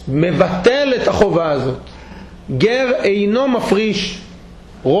 מבטל את החובה הזאת. גר אינו מפריש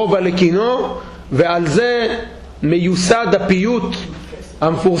רובע לקינו, ועל זה מיוסד הפיוט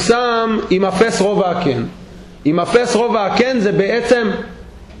המפורסם עם אפס רובע הקן. עם אפס רובע הקן זה בעצם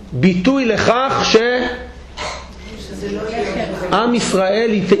ביטוי לכך שעם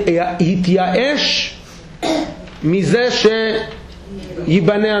ישראל התייאש מזה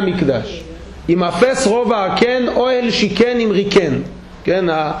שיבנה המקדש. עם אפס רובע הקן אוהל שיקן עם ריקן. כן,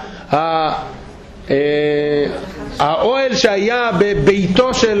 האוהל שהיה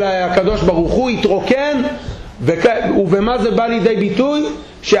בביתו של הקדוש ברוך הוא התרוקן, ובמה זה בא לידי ביטוי?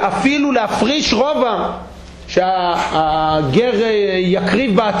 שאפילו להפריש רובע שהגר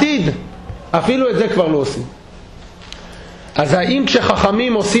יקריב בעתיד, אפילו את זה כבר לא עושים. אז האם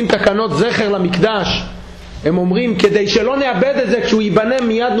כשחכמים עושים תקנות זכר למקדש, הם אומרים כדי שלא נאבד את זה כשהוא ייבנה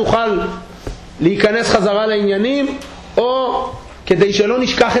מיד נוכל להיכנס חזרה לעניינים, או כדי שלא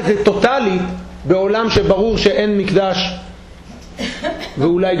נשכח את זה טוטלית בעולם שברור שאין מקדש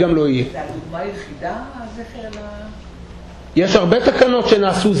ואולי גם לא יהיה? זה הדוגמה היחידה, הזכר ל... יש הרבה תקנות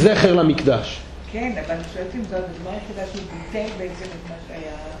שנעשו זכר למקדש. כן, אבל אני חושבת אם זו הדוגמה היחידה שהוא ביטל בעצם את מה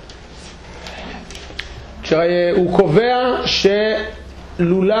שהיה... הוא קובע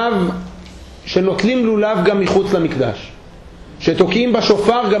שנוטלים לולב גם מחוץ למקדש, שתוקעים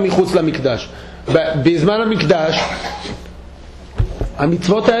בשופר גם מחוץ למקדש. בזמן המקדש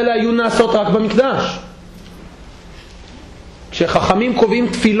המצוות האלה היו נעשות רק במקדש. כשחכמים קובעים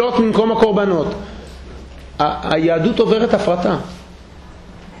תפילות ממקום הקורבנות, היהדות עוברת הפרטה.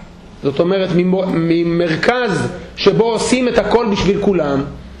 זאת אומרת, ממרכז שבו עושים את הכל בשביל כולם,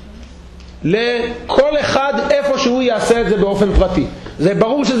 לכל אחד איפה שהוא יעשה את זה באופן פרטי. זה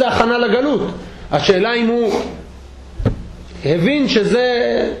ברור שזה הכנה לגלות. השאלה אם הוא הבין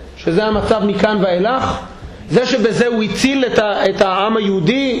שזה המצב מכאן ואילך, זה שבזה הוא הציל את העם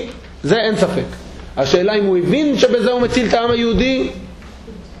היהודי, זה אין ספק. השאלה אם הוא הבין שבזה הוא מציל את העם היהודי,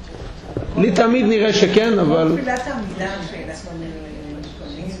 לי תמיד נראה שכן, אבל... תפילת העמידה שאנחנו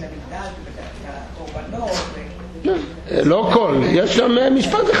מתכוננים למקדש והקורבנות... לא כל, יש שם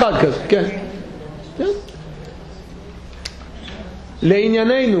משפט אחד כזה, כן.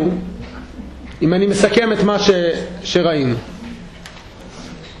 לענייננו, אם אני מסכם את מה שראינו,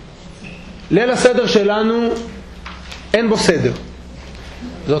 ליל הסדר שלנו אין בו סדר.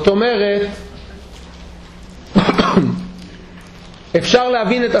 זאת אומרת, אפשר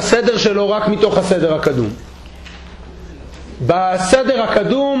להבין את הסדר שלו רק מתוך הסדר הקדום. בסדר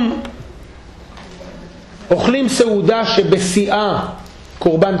הקדום אוכלים סעודה שבשיאה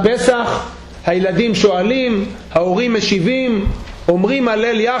קורבן פסח, הילדים שואלים, ההורים משיבים, אומרים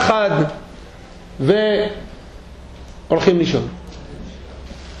הלל יחד והולכים לישון.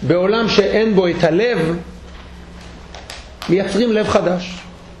 בעולם שאין בו את הלב, מייצרים לב חדש.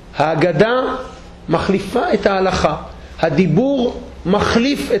 ההגדה מחליפה את ההלכה, הדיבור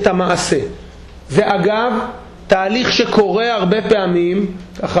מחליף את המעשה. ואגב, תהליך שקורה הרבה פעמים,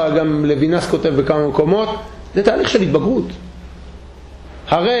 ככה גם לוינס כותב בכמה מקומות, זה תהליך של התבגרות.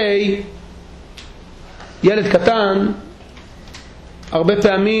 הרי ילד קטן הרבה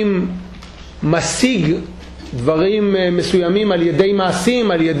פעמים משיג דברים מסוימים על ידי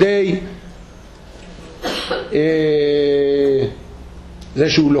מעשים, על ידי זה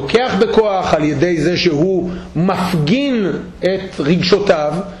שהוא לוקח בכוח, על ידי זה שהוא מפגין את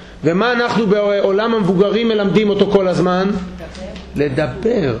רגשותיו. ומה אנחנו בעולם המבוגרים מלמדים אותו כל הזמן?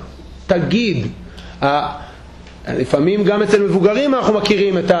 לדבר, תגיד. לפעמים גם אצל מבוגרים אנחנו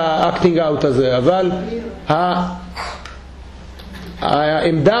מכירים את האקטינג אאוט הזה, אבל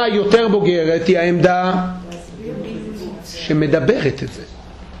העמדה היותר בוגרת היא העמדה שמדברת את זה.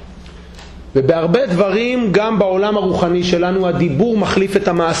 ובהרבה דברים, גם בעולם הרוחני שלנו, הדיבור מחליף את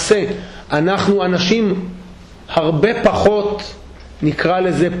המעשה. אנחנו אנשים הרבה פחות, נקרא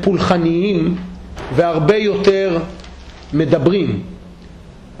לזה פולחניים, והרבה יותר מדברים.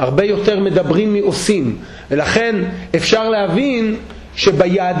 הרבה יותר מדברים מעושים. ולכן אפשר להבין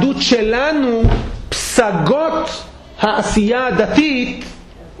שביהדות שלנו פסגות העשייה הדתית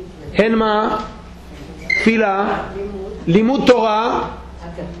הן מה? תפילה, לימוד תורה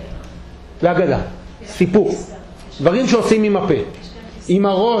והגדה, סיפור. דברים שעושים עם הפה, עם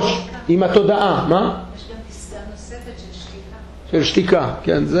הראש, עם התודעה. מה? יש גם פסגה נוספת של שתיקה. של שתיקה,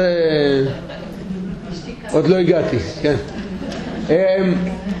 כן, זה... עוד לא הגעתי, כן.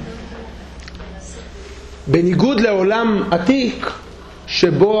 בניגוד לעולם עתיק,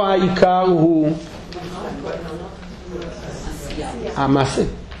 שבו העיקר הוא המעשה.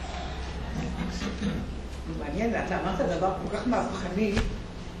 מעניין, אתה אמרת דבר כל כך מהפכני,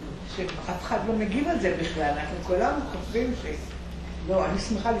 שאף אחד לא מגיב על זה בכלל. אנחנו כולנו חושבים ש... לא, אני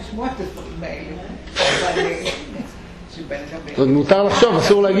שמחה לשמוע את הדברים האלה. אבל... עוד מותר לחשוב,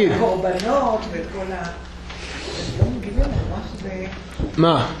 אסור להגיד. הקורבנות ואת כל ה... לא מגיבים ממש זה...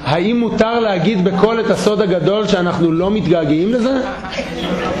 מה? האם מותר להגיד בכל את הסוד הגדול שאנחנו לא מתגעגעים לזה?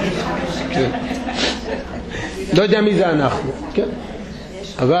 כן. לא יודע מי זה אנחנו. כן.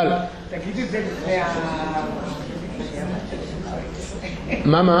 אבל... תגיד את זה לפני ה...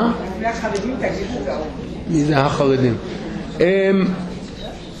 מה? לפני החרדים תגיד את זה. מי זה החרדים?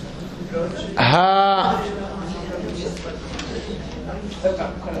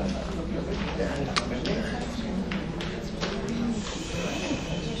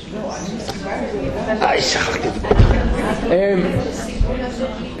 שכחתי את זה.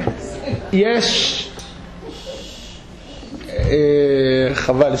 יש,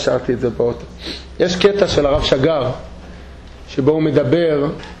 חבל, השארתי את זה באוטו. יש קטע של הרב שגר שבו הוא מדבר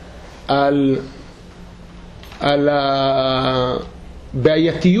על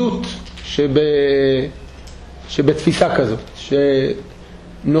הבעייתיות שבתפיסה כזאת,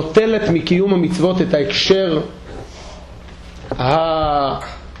 שנוטלת מקיום המצוות את ההקשר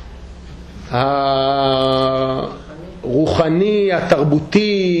הרוחני,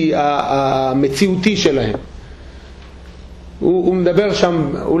 התרבותי, המציאותי שלהם. הוא מדבר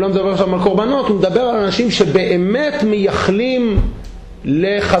שם, הוא לא מדבר שם על קורבנות, הוא מדבר על אנשים שבאמת מייחלים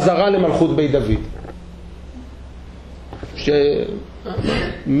לחזרה למלכות בית דוד.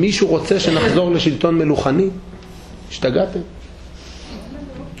 שמישהו רוצה שנחזור לשלטון מלוכני? השתגעתם?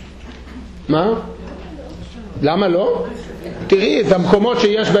 מה? למה לא? תראי את המקומות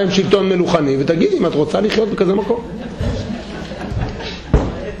שיש בהם שלטון מלוכני ותגידי אם את רוצה לחיות בכזה מקום.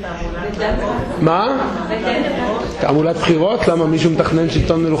 מה? תעמולת בחירות? למה מישהו מתכנן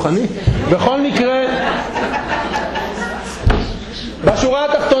שלטון מלוכני? בכל מקרה, בשורה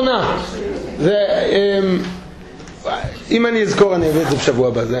התחתונה, זה, אם אני אזכור אני אביא את זה בשבוע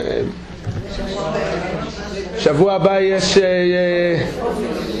הבא. שבוע הבא יש,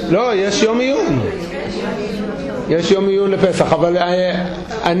 לא, יש יום עיון. יש יום עיון לפסח, אבל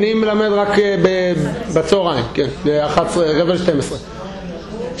אני מלמד רק בצהריים, כן, ב-11, רבע 12.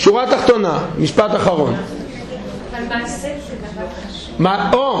 שורה תחתונה, משפט אחרון. אבל מעשה זה דבר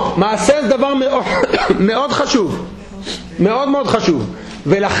חשוב. מעשה זה דבר מאוד, מאוד חשוב. מאוד מאוד חשוב.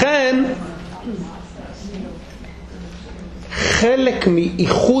 ולכן, חלק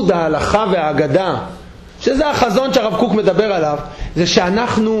מאיחוד ההלכה והאגדה, שזה החזון שהרב קוק מדבר עליו, זה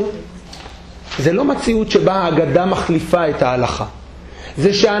שאנחנו, זה לא מציאות שבה האגדה מחליפה את ההלכה.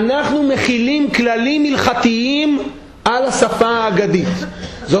 זה שאנחנו מכילים כללים הלכתיים על השפה האגדית.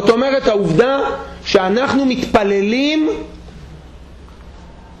 זאת אומרת, העובדה שאנחנו מתפללים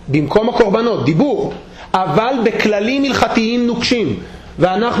במקום הקורבנות, דיבור, אבל בכללים הלכתיים נוקשים.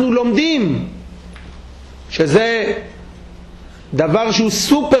 ואנחנו לומדים שזה דבר שהוא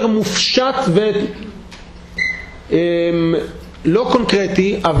סופר מופשט ולא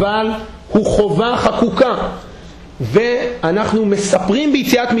קונקרטי, אבל הוא חובה חקוקה. ואנחנו מספרים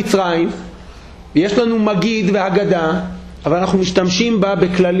ביציאת מצרים, יש לנו מגיד והגדה, אבל אנחנו משתמשים בה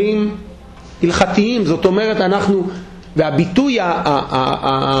בכללים הלכתיים. זאת אומרת, אנחנו, והביטוי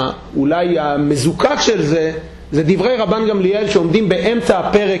אולי המזוקק של זה, זה דברי רבן גמליאל שעומדים באמצע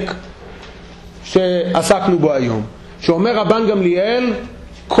הפרק שעסקנו בו היום. שאומר רבן גמליאל,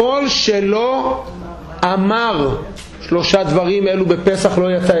 כל שלא אמר 3 דברים אלו בפסח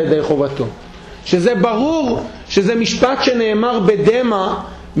לא יצא ידי חובתו. שזה ברור שזה משפט שנאמר בדמה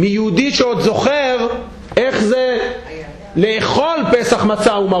מיהודי שעוד זוכר איך זה לאכול פסח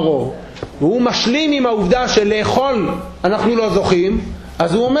מצה ומרור. והוא משלים עם העובדה שלאכול אנחנו לא זוכים,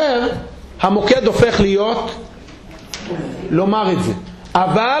 אז הוא אומר, המוקד הופך להיות לומר את זה.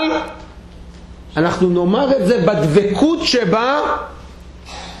 אבל אנחנו נאמר את זה בדבקות שבה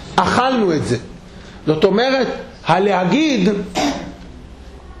אכלנו את זה. זאת אומרת, הלהגיד,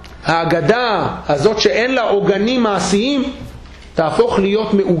 ההגדה הזאת שאין לה עוגנים מעשיים, תהפוך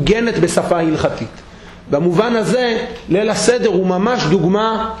להיות מעוגנת בשפה הלכתית. במובן הזה, ליל הסדר הוא ממש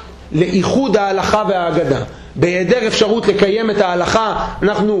דוגמה לאיחוד ההלכה וההגדה. בהיעדר אפשרות לקיים את ההלכה,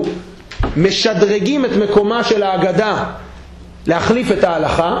 אנחנו משדרגים את מקומה של ההגדה להחליף את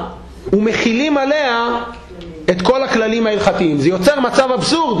ההלכה, ומכילים עליה את כל הכללים ההלכתיים. זה יוצר מצב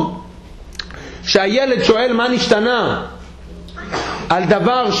אבסורד, שהילד שואל מה נשתנה על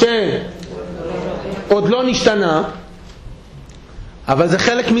דבר שעוד לא נשתנה, אבל זה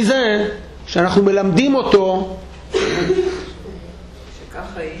חלק מזה שאנחנו מלמדים אותו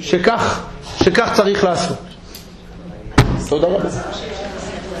שכך צריך לעשות. תודה רבה.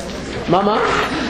 מה?